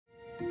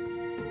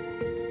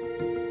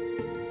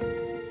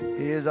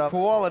Here's a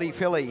quality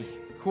filly.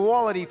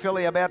 Quality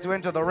filly about to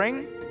enter the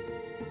ring.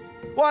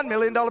 $1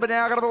 million bid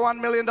now, got to be $1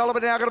 million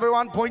bid now, got to be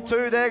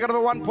 1.2 there, got to be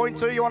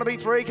 1.2, you want to be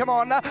 3, come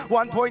on,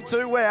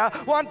 1.2 where,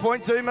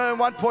 1.2 million,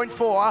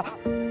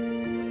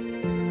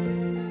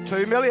 1.4,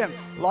 2 million,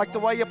 like the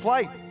way you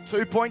play,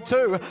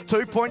 2.2,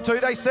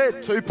 2.2 they said,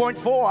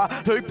 2.4,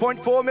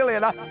 2.4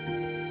 million,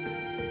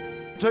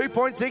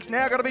 2.6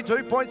 now, got to be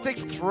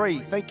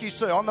 2.63, thank you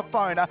sir, on the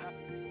phone,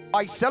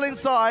 I sell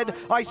inside,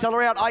 I sell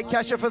her out, I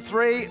cash her for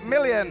 3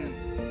 million.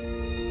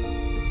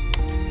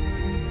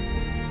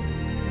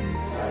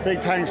 Big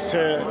thanks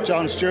to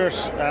John Stewart.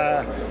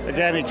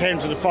 Again, he came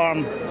to the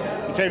farm.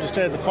 He came to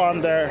stay at the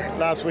farm there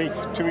last week,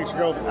 2 weeks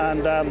ago,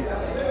 and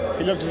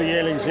he looked at the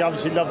yearlings. He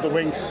obviously loved the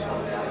Winx.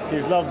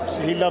 He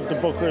loved the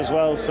Booker as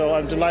well. So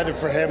I'm delighted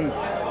for him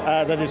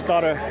that he's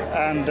got her.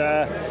 And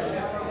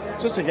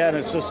just again,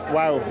 it's just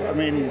wow. I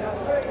mean,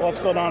 what's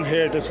going on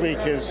here this week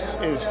is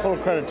full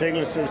credit to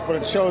Inglis, but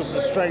it shows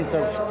the strength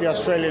of the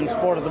Australian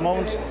sport at the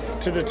moment.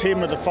 To the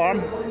team at the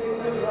farm.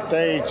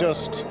 They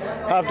just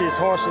have these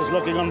horses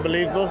looking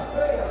unbelievable,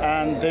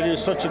 and they do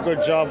such a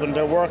good job, and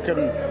they're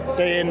working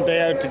day in,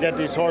 day out to get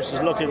these horses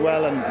looking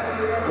well, and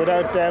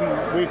without them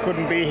we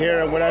couldn't be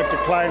here, and without the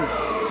clients,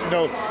 you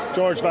know,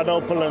 George Van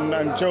Opel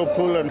and Joe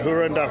Poulin who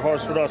are in that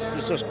horse with us,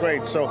 it's just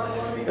great. So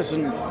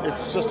listen,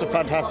 it's just a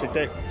fantastic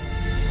day.